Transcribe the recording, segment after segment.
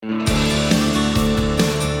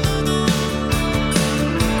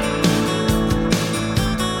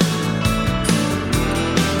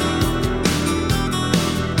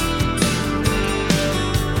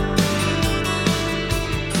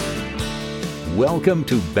Welcome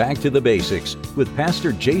to Back to the Basics with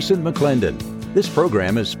Pastor Jason McLendon. This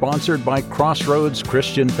program is sponsored by Crossroads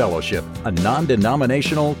Christian Fellowship, a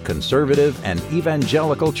non-denominational, conservative, and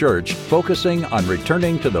evangelical church focusing on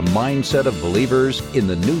returning to the mindset of believers in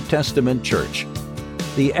the New Testament church.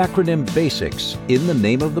 The acronym BASICS, in the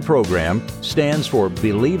name of the program, stands for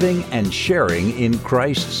Believing and Sharing in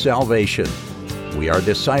Christ's Salvation. We are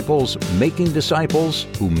disciples making disciples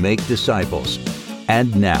who make disciples.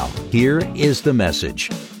 And now, here is the message.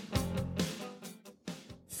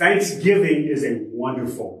 Thanksgiving is a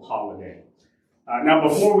wonderful holiday. Now,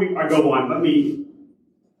 before I go on, let me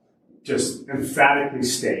just emphatically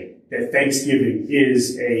state that Thanksgiving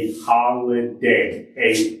is a holiday,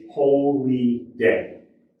 a holy day.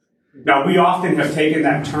 Now, we often have taken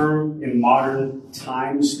that term in modern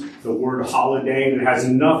times, the word holiday, and it has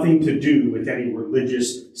nothing to do with any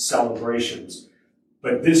religious celebrations.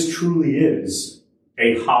 But this truly is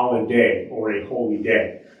a holiday or a holy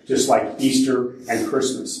day, just like Easter and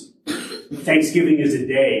Christmas. Thanksgiving is a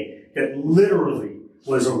day that literally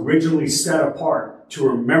was originally set apart to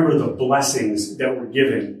remember the blessings that were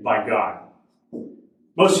given by God.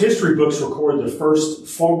 Most history books record the first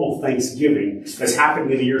formal Thanksgiving as happened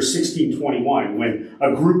in the year 1621, when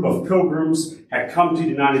a group of pilgrims had come to the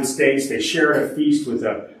United States. They shared a feast with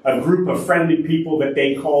a group of friendly people that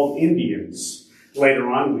they called Indians. Later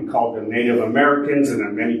on, we called them Native Americans, and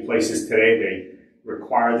in many places today, they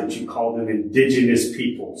require that you call them indigenous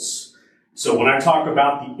peoples. So when I talk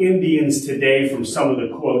about the Indians today from some of the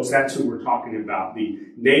quotes, that's who we're talking about. The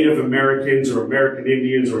Native Americans or American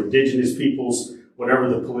Indians or indigenous peoples, whatever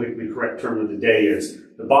the politically correct term of the day is.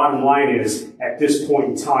 The bottom line is, at this point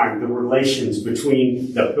in time, the relations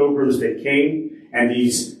between the pilgrims that came and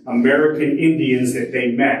these American Indians that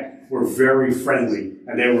they met were very friendly,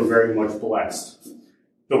 and they were very much blessed.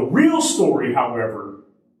 The real story, however,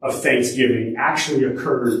 of Thanksgiving actually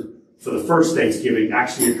occurred, for the first Thanksgiving,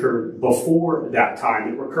 actually occurred before that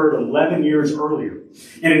time. It occurred 11 years earlier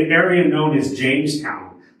in an area known as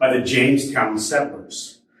Jamestown by the Jamestown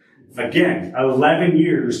settlers. Again, 11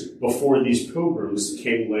 years before these pilgrims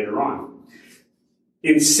came later on.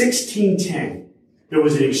 In 1610, there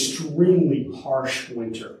was an extremely harsh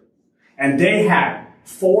winter, and they had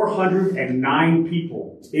 409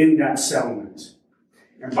 people in that settlement.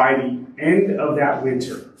 And by the end of that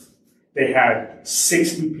winter, they had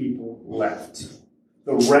 60 people left.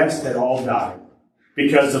 The rest had all died.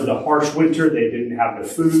 Because of the harsh winter, they didn't have the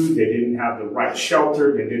food, they didn't have the right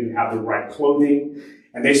shelter, they didn't have the right clothing.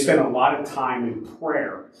 And they spent a lot of time in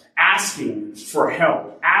prayer, asking for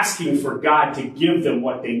help, asking for God to give them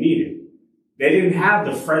what they needed. They didn't have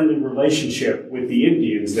the friendly relationship with the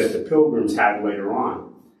Indians that the pilgrims had later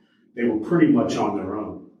on. They were pretty much on their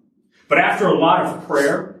own. But after a lot of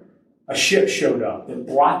prayer, a ship showed up that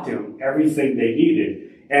brought them everything they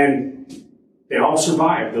needed. And they all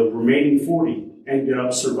survived. The remaining 40 ended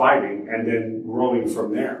up surviving and then growing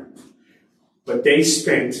from there. But they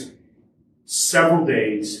spent several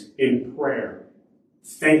days in prayer,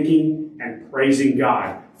 thanking and praising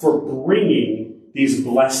God for bringing these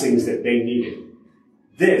blessings that they needed.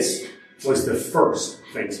 This was the first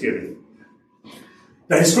Thanksgiving.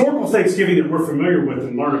 The historical Thanksgiving that we're familiar with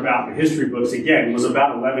and learn about in history books, again, was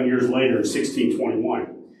about 11 years later in 1621.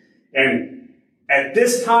 And at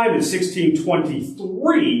this time in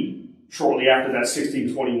 1623, shortly after that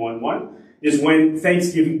 1621 one, is when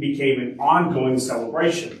Thanksgiving became an ongoing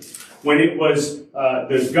celebration. When it was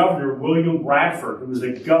the governor, William Bradford, who was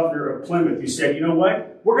the governor of Plymouth, who said, you know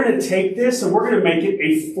what, we're going to take this and we're going to make it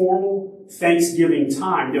a formal Thanksgiving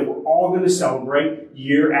time that we're all going to celebrate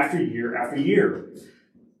year after year after year.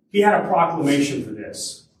 He had a proclamation for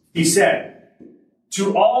this. He said,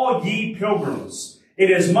 "To all ye pilgrims,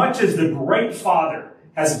 inasmuch as the great Father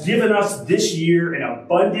has given us this year an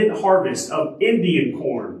abundant harvest of Indian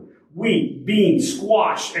corn, wheat, beans,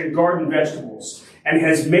 squash, and garden vegetables, and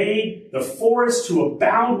has made the forest to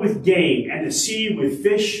abound with game and the sea with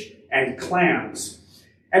fish and clams.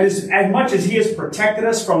 And as much as he has protected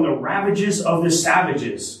us from the ravages of the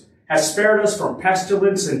savages, has spared us from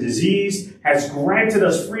pestilence and disease, has granted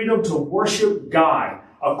us freedom to worship God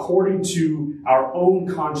according to our own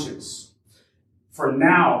conscience. For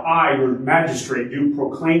now I, your magistrate, do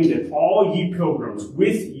proclaim that all ye pilgrims,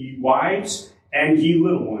 with ye wives and ye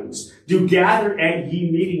little ones, do gather at ye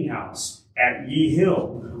meeting house, at ye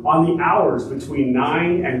hill, on the hours between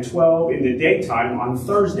 9 and 12 in the daytime on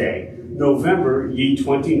Thursday, November ye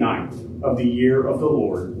 29th of the year of the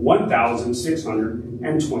Lord,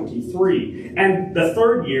 1623, and the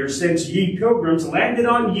third year since ye pilgrims landed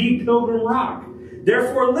on ye pilgrim rock.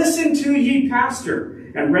 Therefore listen to ye pastor,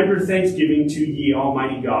 and render thanksgiving to ye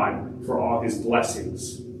Almighty God for all his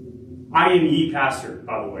blessings. I am ye pastor,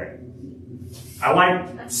 by the way. I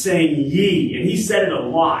like saying ye, and he said it a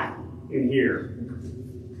lot in here.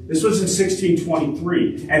 This was in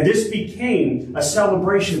 1623, and this became a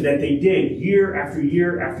celebration that they did year after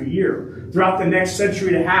year after year. Throughout the next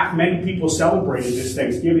century and a half, many people celebrated this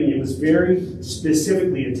Thanksgiving. It was very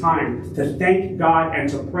specifically a time to thank God and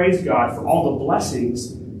to praise God for all the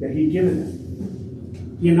blessings that he'd given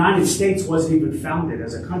them. The United States wasn't even founded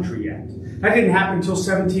as a country yet. That didn't happen until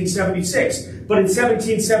 1776. But in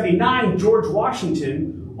 1779, George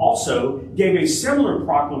Washington also gave a similar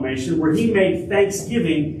proclamation where he made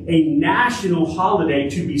Thanksgiving a national holiday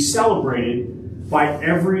to be celebrated by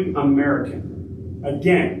every American.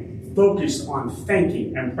 Again, focused on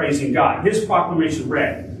thanking and praising God. His proclamation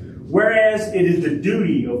read, "Whereas it is the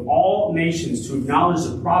duty of all nations to acknowledge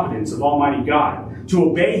the providence of Almighty God, to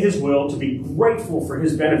obey his will, to be grateful for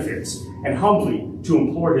his benefits, and humbly to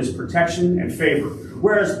implore his protection and favor.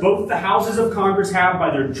 Whereas both the houses of Congress have,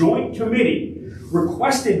 by their joint committee,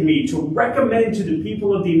 requested me to recommend to the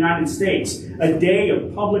people of the United States a day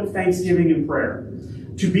of public thanksgiving and prayer,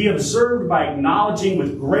 to be observed by acknowledging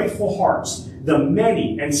with grateful hearts the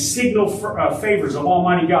many and signal favors of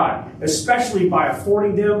Almighty God, especially by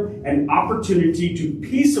affording them an opportunity to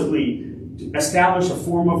peaceably establish a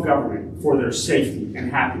form of government for their safety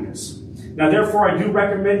and happiness. Now, therefore, I do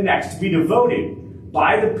recommend next to be devoted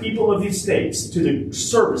by the people of these states to the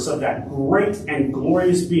service of that great and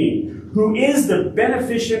glorious being, who is the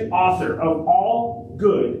beneficent author of all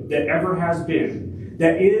good that ever has been,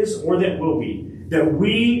 that is, or that will be, that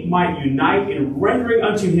we might unite in rendering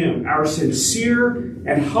unto him our sincere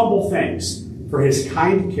and humble thanks for his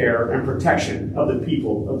kind care and protection of the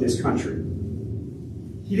people of this country."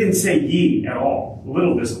 He didn't say ye at all. A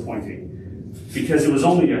little disappointing, because it was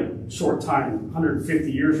only a short time,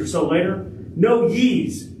 150 years or so later. No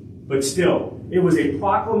ye's, but still, it was a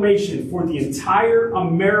proclamation for the entire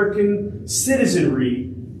American citizenry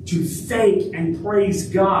to thank and praise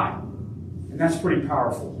God. And that's pretty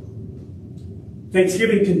powerful.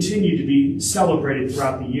 Thanksgiving continued to be celebrated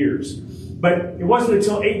throughout the years. But it wasn't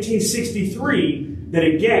until 1863 that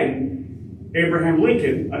again, Abraham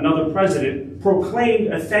Lincoln, another president, proclaimed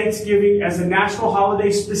a Thanksgiving as a national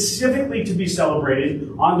holiday specifically to be celebrated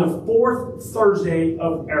on the fourth Thursday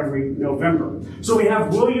of every November. So we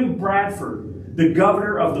have William Bradford, the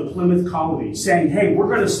governor of the Plymouth colony, saying, hey, we're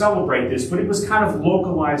going to celebrate this, but it was kind of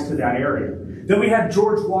localized to that area. Then we had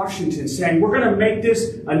George Washington saying, we're going to make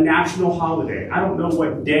this a national holiday. I don't know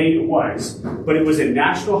what day it was, but it was a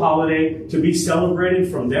national holiday to be celebrated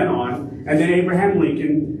from then on. And then Abraham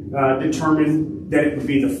Lincoln determined that it would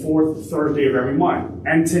be the fourth Thursday of every month.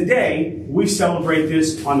 And today, we celebrate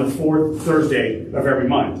this on the fourth Thursday of every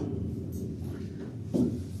month.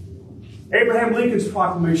 Abraham Lincoln's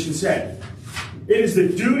proclamation said, it is the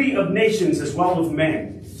duty of nations as well as men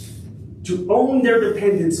to own their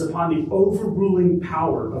dependence upon the overruling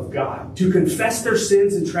power of God, to confess their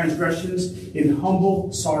sins and transgressions in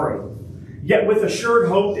humble sorrow, yet with assured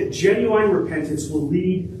hope that genuine repentance will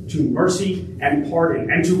lead to mercy and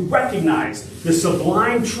pardon, and to recognize the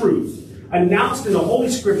sublime truth announced in the Holy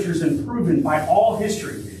Scriptures and proven by all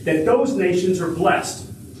history, that those nations are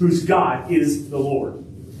blessed whose God is the Lord.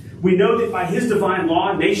 We know that by his divine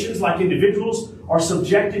law, nations like individuals are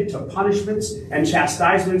subjected to punishments and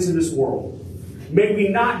chastisements in this world. May we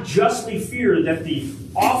not justly fear that the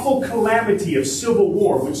awful calamity of civil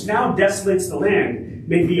war, which now desolates the land,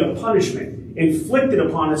 may be a punishment inflicted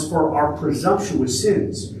upon us for our presumptuous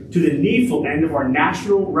sins, to the needful end of our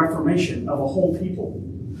national reformation of a whole people.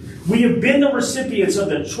 We have been the recipients of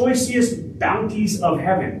the choicest bounties of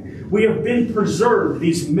heaven. We have been preserved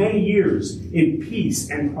these many years in peace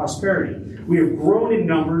and prosperity. We have grown in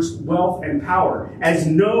numbers, wealth, and power as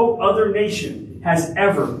no other nation has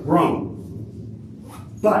ever grown.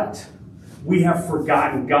 But we have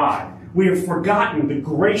forgotten God. We have forgotten the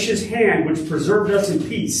gracious hand which preserved us in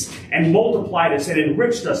peace and multiplied us and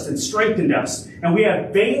enriched us and strengthened us. And we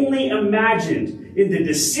have vainly imagined in the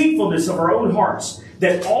deceitfulness of our own hearts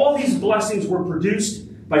that all these blessings were produced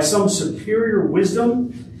by some superior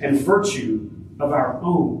wisdom and virtue of our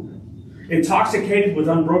own. Intoxicated with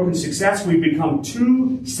unbroken success, we've become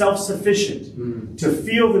too self-sufficient to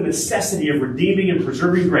feel the necessity of redeeming and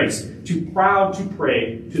preserving grace, too proud to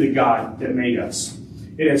pray to the God that made us.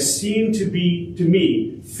 It has seemed to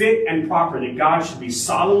me fit and proper that God should be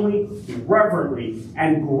solemnly, reverently,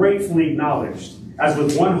 and gratefully acknowledged, as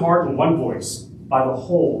with one heart and one voice, by the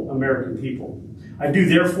whole American people. I do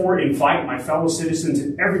therefore invite my fellow citizens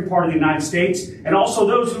in every part of the United States, and also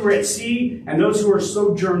those who are at sea and those who are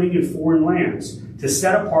sojourning in foreign lands, to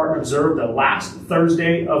set apart and observe the last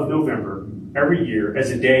Thursday of November every year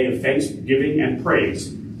as a day of thanksgiving and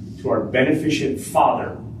praise to our beneficent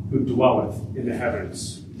Father who dwelleth in the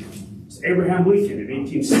heavens. It's Abraham Lincoln in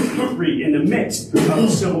 1863 in the midst of the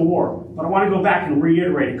Civil War. But I want to go back and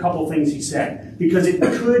reiterate a couple things he said, because it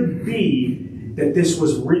could be that this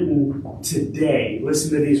was written today.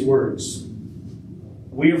 Listen to these words.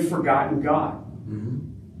 We have forgotten God.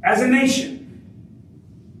 As a nation,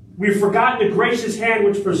 we've forgotten the gracious hand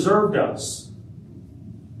which preserved us.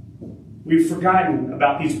 We've forgotten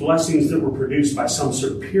about these blessings that were produced by some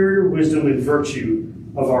superior wisdom and virtue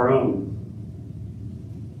of our own.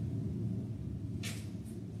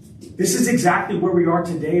 This is exactly where we are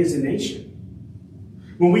today as a nation.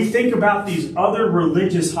 When we think about these other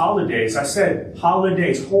religious holidays, I said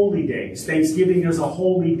holidays, holy days. Thanksgiving is a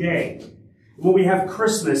holy day. When we have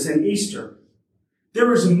Christmas and Easter,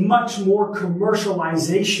 there is much more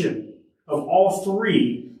commercialization of all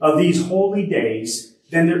three of these holy days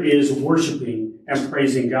than there is worshiping and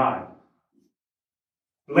praising God.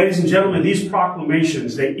 Ladies and gentlemen, these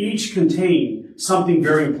proclamations, they each contain something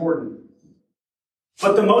very important.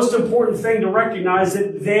 But the most important thing to recognize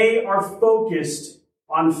is that they are focused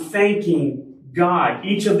on thanking God.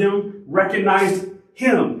 Each of them recognized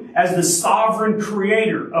Him as the sovereign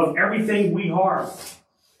creator of everything we are,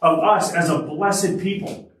 of us as a blessed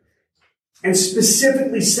people, and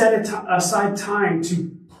specifically set aside time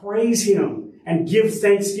to praise Him and give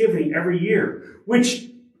thanksgiving every year, which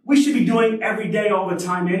we should be doing every day all the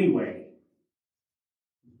time anyway.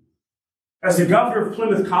 As the governor of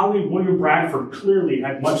Plymouth Colony, William Bradford clearly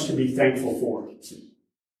had much to be thankful for,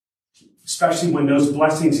 especially when those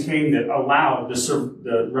blessings came that allowed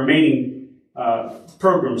the remaining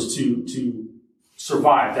pilgrims to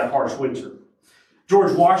survive that harsh winter.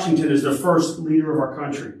 George Washington is the first leader of our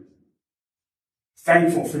country,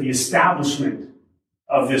 thankful for the establishment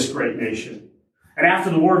of this great nation. And after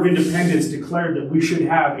the War of Independence declared that we should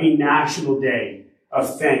have a national day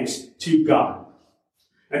of thanks to God.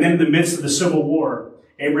 And then in the midst of the Civil War,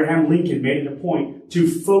 Abraham Lincoln made it a point to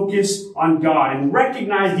focus on God and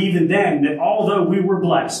recognized even then that although we were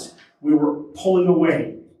blessed, we were pulling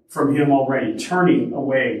away from Him already, turning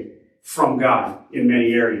away from God in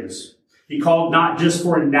many areas. He called not just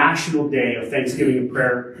for a national day of thanksgiving and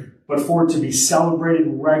prayer, but for it to be celebrated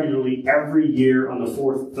regularly every year on the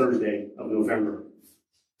fourth Thursday of November.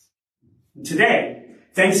 And today,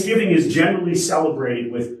 Thanksgiving is generally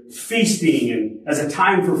celebrated with feasting and as a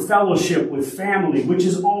time for fellowship with family, which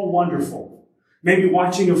is all wonderful. Maybe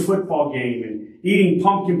watching a football game and eating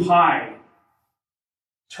pumpkin pie,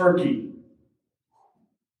 turkey.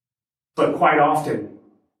 But quite often,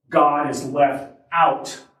 God is left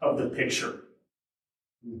out of the picture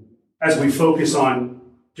as we focus on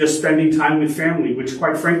just spending time with family, which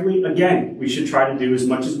quite frankly, again, we should try to do as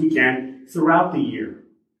much as we can throughout the year.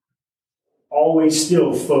 Always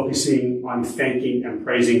still focusing on thanking and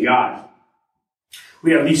praising God.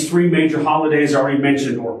 We have these three major holidays I already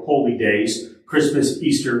mentioned, or holy days: Christmas,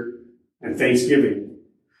 Easter, and Thanksgiving.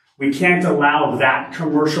 We can't allow that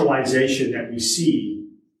commercialization that we see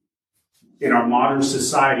in our modern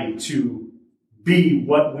society to be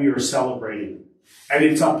what we are celebrating. And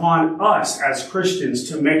it's upon us as Christians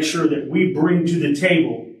to make sure that we bring to the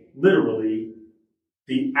table, literally,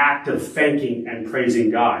 the act of thanking and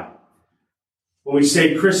praising God. When we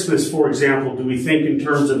say Christmas, for example, do we think in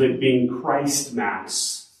terms of it being Christ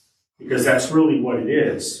Mass? Because that's really what it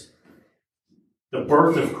is. The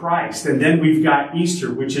birth of Christ. And then we've got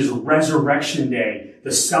Easter, which is Resurrection Day,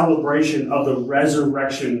 the celebration of the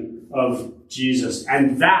resurrection of Jesus.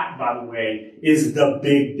 And that, by the way, is the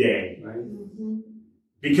big day. Right?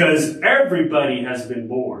 Because everybody has been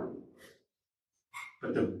born.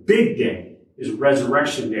 But the big day is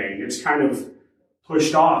Resurrection Day. It's kind of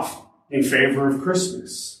pushed off in favor of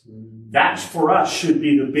Christmas. That, for us, should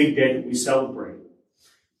be the big day that we celebrate.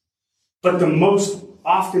 But the most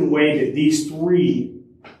often way that these three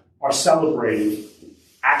are celebrated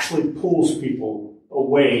actually pulls people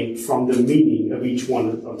away from the meaning of each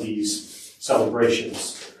one of these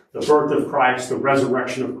celebrations. The birth of Christ, the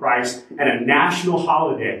resurrection of Christ, and a national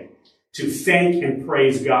holiday to thank and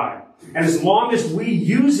praise God. And as long as we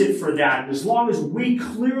use it for that, and as long as we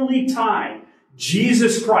clearly tie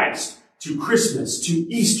Jesus Christ to Christmas, to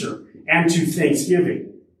Easter, and to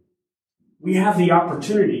Thanksgiving, we have the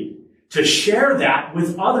opportunity to share that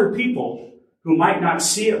with other people who might not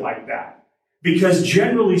see it like that. Because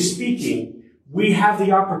generally speaking, we have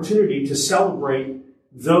the opportunity to celebrate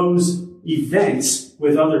those events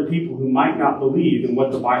with other people who might not believe in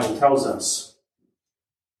what the Bible tells us.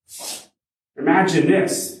 Imagine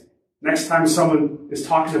this. Next time someone is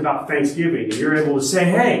talking about Thanksgiving and you're able to say,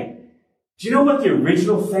 hey, do you know what the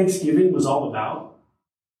original Thanksgiving was all about?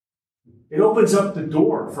 It opens up the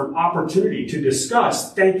door for an opportunity to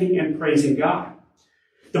discuss thanking and praising God.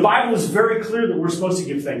 The Bible is very clear that we're supposed to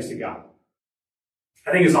give thanks to God.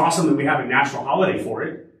 I think it's awesome that we have a national holiday for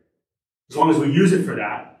it, as long as we use it for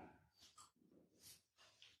that.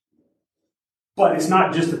 But it's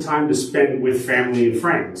not just a time to spend with family and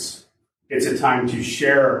friends. It's a time to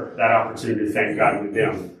share that opportunity to thank God with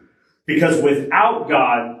them. Because without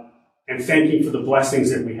God and thanking for the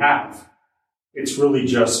blessings that we have, it's really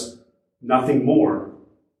just nothing more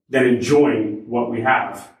than enjoying what we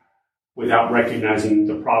have without recognizing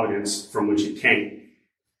the providence from which it came.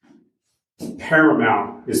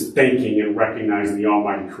 Paramount is thanking and recognizing the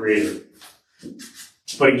Almighty Creator.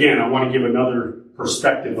 But again, I want to give another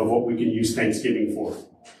perspective of what we can use Thanksgiving for.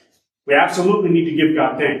 We absolutely need to give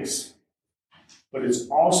God thanks. But it's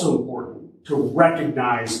also important to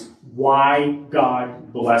recognize why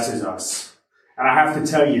God blesses us. And I have to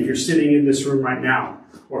tell you, if you're sitting in this room right now,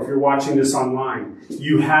 or if you're watching this online,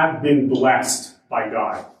 you have been blessed by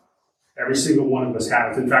God. Every single one of us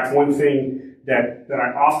has. In fact, one thing that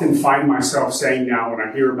I often find myself saying now when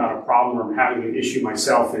I hear about a problem or I'm having an issue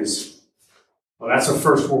myself is, well, that's a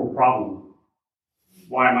first world problem.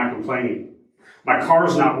 Why am I complaining? My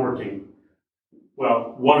car's not working.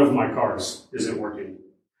 Well, one of my cars isn't working.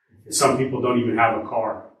 And some people don't even have a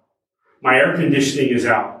car. My air conditioning is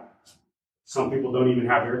out. Some people don't even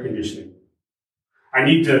have air conditioning. I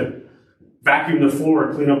need to vacuum the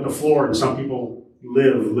floor, clean up the floor, and some people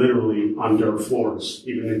live literally on dirt floors,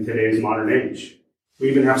 even in today's modern age.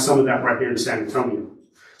 We even have some of that right here in San Antonio.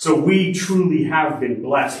 So we truly have been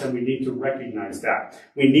blessed, and we need to recognize that.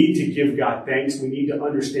 We need to give God thanks. We need to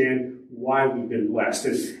understand why we've been blessed.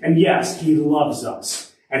 And yes, He loves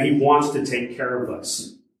us, and He wants to take care of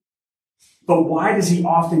us. But why does He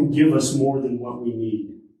often give us more than what we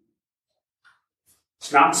need?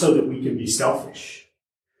 It's not so that we can be selfish.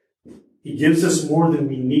 He gives us more than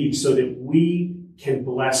we need so that we can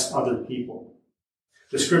bless other people.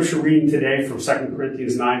 The scripture reading today from 2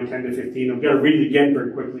 Corinthians 9, 10 to 15. I'm going to read it again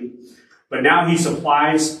very quickly. But now He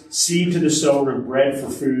supplies seed to the sower and bread for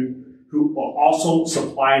food, who will also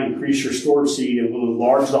supply and increase your store of seed and will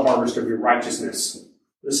enlarge the harvest of your righteousness.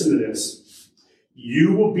 Listen to this.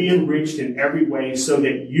 You will be enriched in every way so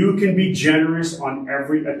that you can be generous on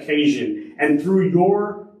every occasion. And through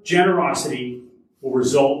your generosity will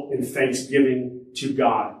result in thanksgiving to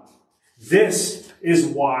God. This is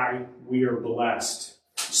why we are blessed,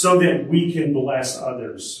 so that we can bless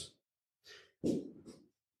others.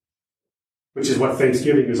 Which is what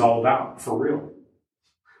Thanksgiving is all about, for real.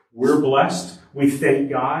 We're blessed. We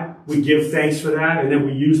thank God. We give thanks for that. And then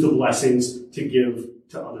we use the blessings to give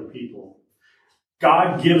to other people.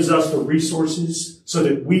 God gives us the resources so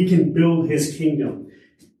that we can build His kingdom.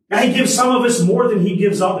 Now, He gives some of us more than He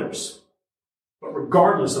gives others. But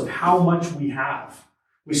regardless of how much we have,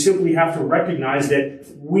 we simply have to recognize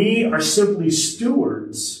that we are simply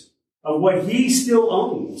stewards of what He still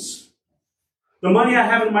owns. The money I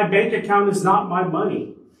have in my bank account is not my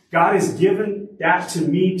money. God has given that to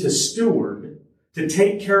me to steward, to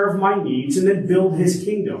take care of my needs, and then build His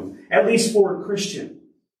kingdom, at least for a Christian.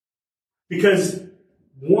 Because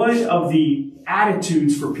one of the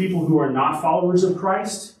attitudes for people who are not followers of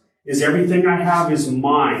Christ is everything I have is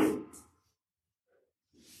mine.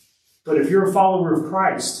 But if you're a follower of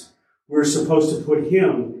Christ, we're supposed to put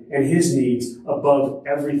Him and His needs above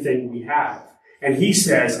everything we have. And He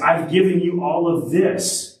says, I've given you all of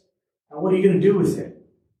this. Now, what are you going to do with it?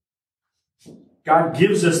 God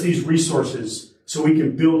gives us these resources so we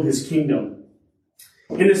can build His kingdom.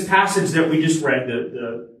 In this passage that we just read,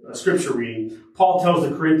 the scripture reading, Paul tells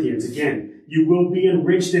the Corinthians, again, you will be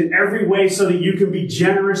enriched in every way so that you can be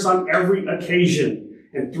generous on every occasion.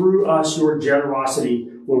 And through us, your generosity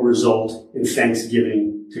will result in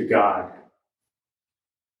thanksgiving to God.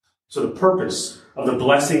 So the purpose of the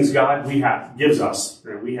blessings God gives us,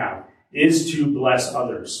 is to bless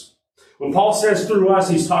others. When Paul says through us,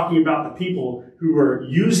 he's talking about the people who are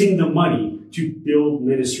using the money to build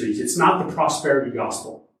ministries. It's not the prosperity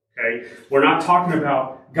gospel. Okay? We're not talking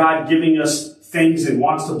about God giving us things and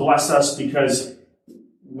wants to bless us because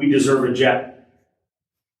we deserve a jet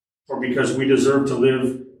or because we deserve to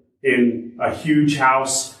live in a huge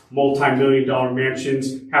house, multi-million-dollar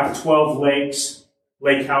mansions, have 12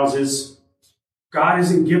 lake houses. God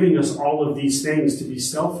isn't giving us all of these things to be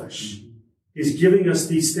selfish. He's giving us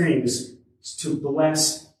these things to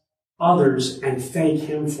bless others and thank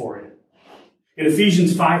Him for it. In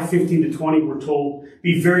Ephesians 5:15-20, we're told,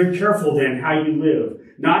 be very careful then how you live,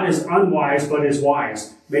 not as unwise, but as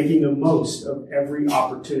wise, making the most of every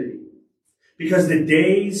opportunity, because the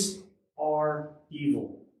days are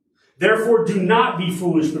evil. Therefore, do not be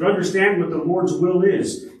foolish, but understand what the Lord's will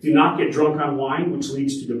is. Do not get drunk on wine, which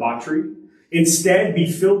leads to debauchery. Instead,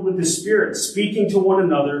 be filled with the Spirit, speaking to one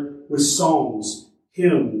another with psalms,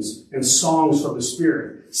 hymns, and songs from the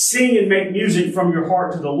Spirit. Sing and make music from your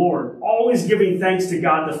heart to the Lord, always giving thanks to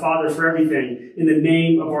God the Father for everything in the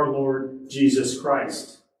name of our Lord Jesus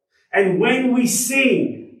Christ. And when we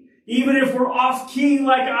sing, even if we're off key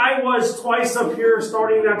like I was twice up here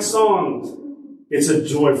starting that song, it's a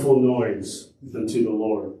joyful noise unto the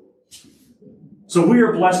Lord. So we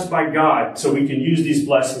are blessed by God so we can use these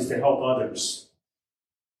blessings to help others.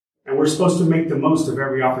 And we're supposed to make the most of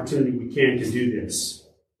every opportunity we can to do this.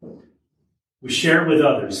 We share with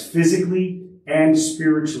others physically and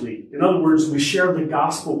spiritually. In other words, we share the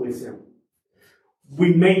gospel with them.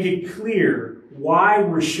 We make it clear why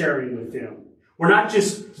we're sharing with them. We're not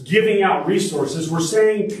just giving out resources. We're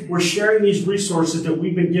saying we're sharing these resources that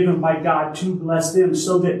we've been given by God to bless them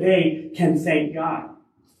so that they can thank God.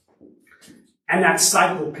 And that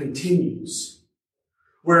cycle continues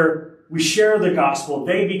where we share the gospel,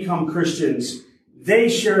 they become Christians, they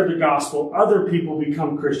share the gospel, other people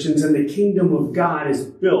become Christians, and the kingdom of God is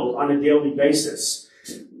built on a daily basis.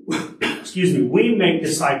 We make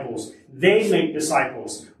disciples, they make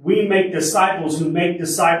disciples, we make disciples who make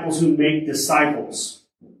disciples who make disciples.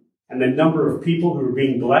 And the number of people who are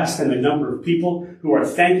being blessed and the number of people who are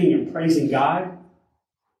thanking and praising God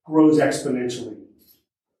grows exponentially.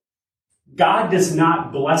 God does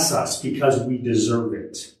not bless us because we deserve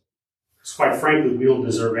it. Quite frankly, we don't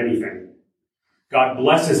deserve anything. God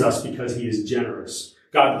blesses us because he is generous.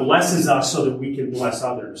 God blesses us so that we can bless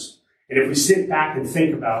others. And if we sit back and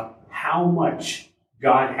think about how much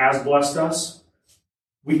God has blessed us,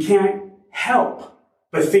 we can't help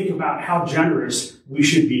but think about how generous we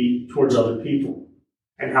should be towards other people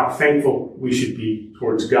and how thankful we should be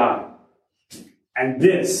towards God. And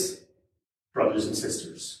this, brothers and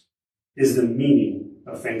sisters, is the meaning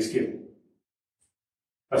of Thanksgiving.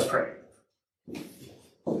 Let's pray.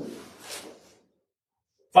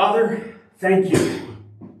 Father, thank you.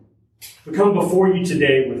 We come before you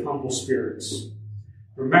today with humble spirits,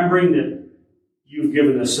 remembering that you've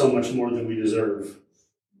given us so much more than we deserve.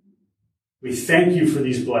 We thank you for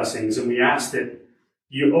these blessings, and we ask that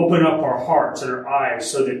you open up our hearts and our eyes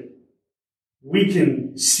so that we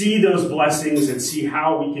can see those blessings and see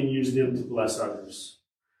how we can use them to bless others.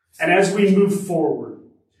 And as we move forward,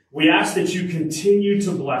 we ask that you continue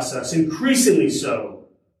to bless us, increasingly so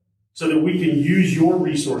that we can use your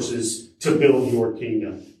resources to build your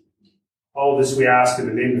kingdom. All of this we ask in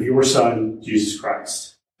the name of your Son, Jesus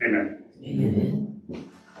Christ. Amen. Amen.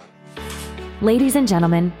 Ladies and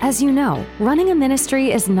gentlemen, as you know, running a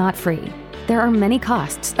ministry is not free. There are many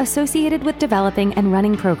costs associated with developing and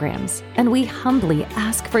running programs, and we humbly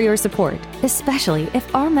ask for your support, especially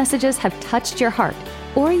if our messages have touched your heart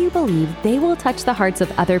or you believe they will touch the hearts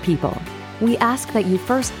of other people. We ask that you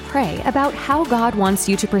first pray about how God wants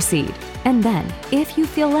you to proceed, and then, if you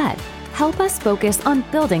feel led, help us focus on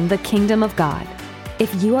building the kingdom of God.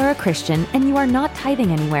 If you are a Christian and you are not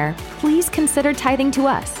tithing anywhere, please consider tithing to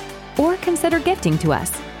us, or consider gifting to us,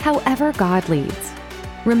 however God leads.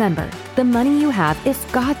 Remember, the money you have is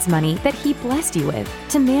God's money that He blessed you with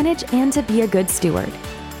to manage and to be a good steward.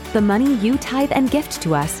 The money you tithe and gift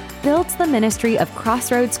to us builds the ministry of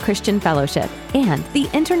Crossroads Christian Fellowship and the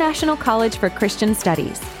International College for Christian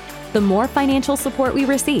Studies. The more financial support we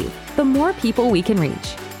receive, the more people we can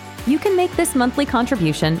reach. You can make this monthly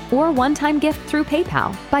contribution or one-time gift through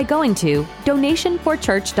PayPal by going to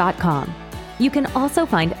donationforchurch.com. You can also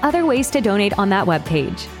find other ways to donate on that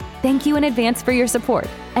webpage. Thank you in advance for your support,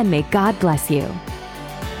 and may God bless you.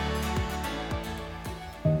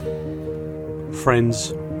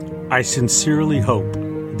 Friends, I sincerely hope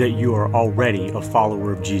that you are already a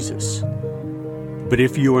follower of Jesus. But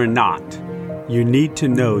if you are not, you need to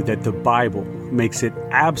know that the Bible makes it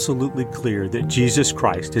absolutely clear that Jesus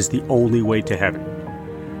Christ is the only way to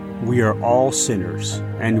heaven. We are all sinners,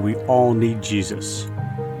 and we all need Jesus.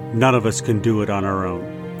 None of us can do it on our own.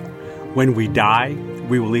 When we die,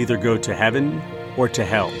 we will either go to heaven or to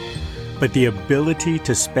hell. But the ability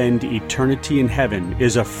to spend eternity in heaven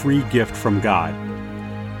is a free gift from God.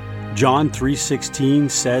 John 3:16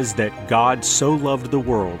 says that God so loved the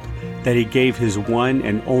world that He gave His one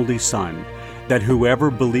and only Son, that whoever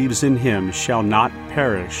believes in Him shall not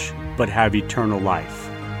perish, but have eternal life.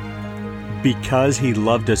 Because He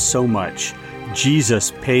loved us so much,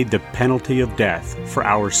 Jesus paid the penalty of death for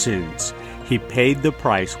our sins. He paid the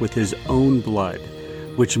price with His own blood,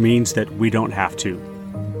 which means that we don't have to.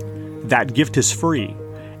 That gift is free,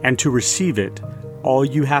 And to receive it, all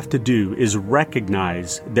you have to do is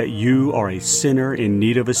recognize that you are a sinner in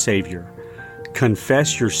need of a Savior.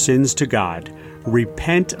 Confess your sins to God.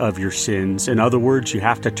 Repent of your sins. In other words, you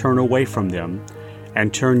have to turn away from them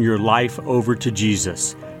and turn your life over to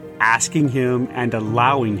Jesus, asking Him and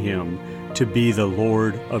allowing Him to be the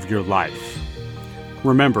Lord of your life.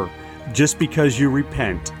 Remember, just because you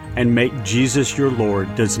repent and make Jesus your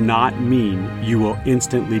Lord does not mean you will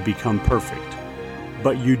instantly become perfect.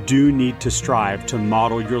 But you do need to strive to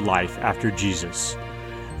model your life after Jesus.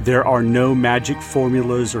 There are no magic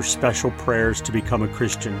formulas or special prayers to become a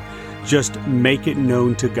Christian. Just make it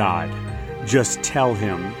known to God. Just tell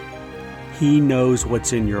Him. He knows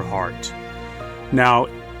what's in your heart. Now,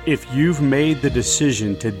 if you've made the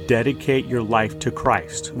decision to dedicate your life to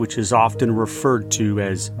Christ, which is often referred to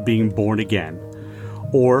as being born again,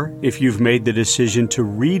 or if you've made the decision to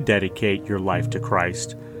rededicate your life to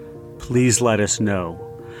Christ, please let us know.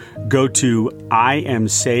 Go to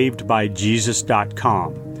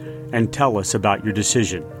IamSavedByJesus.com and tell us about your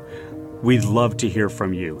decision. We'd love to hear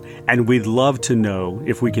from you, and we'd love to know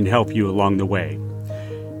if we can help you along the way.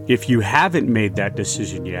 If you haven't made that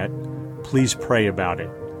decision yet, please pray about it,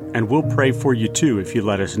 and we'll pray for you too if you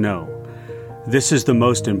let us know. This is the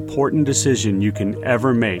most important decision you can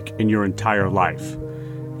ever make in your entire life.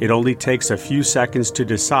 It only takes a few seconds to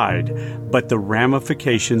decide, but the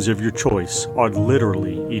ramifications of your choice are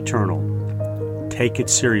literally eternal. Take it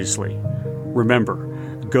seriously. Remember,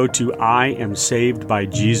 go to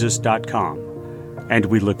IamSavedByJesus.com, and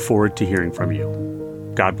we look forward to hearing from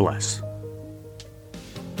you. God bless.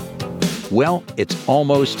 Well, it's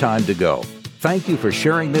almost time to go. Thank you for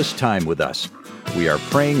sharing this time with us. We are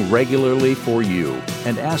praying regularly for you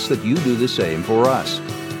and ask that you do the same for us.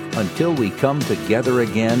 Until we come together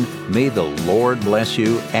again, may the Lord bless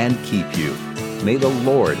you and keep you. May the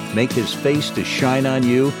Lord make His face to shine on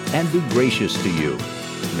you and be gracious to you.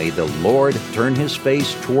 May the Lord turn His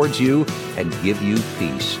face towards you and give you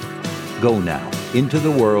peace. Go now into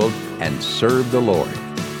the world and serve the Lord.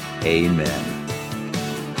 Amen.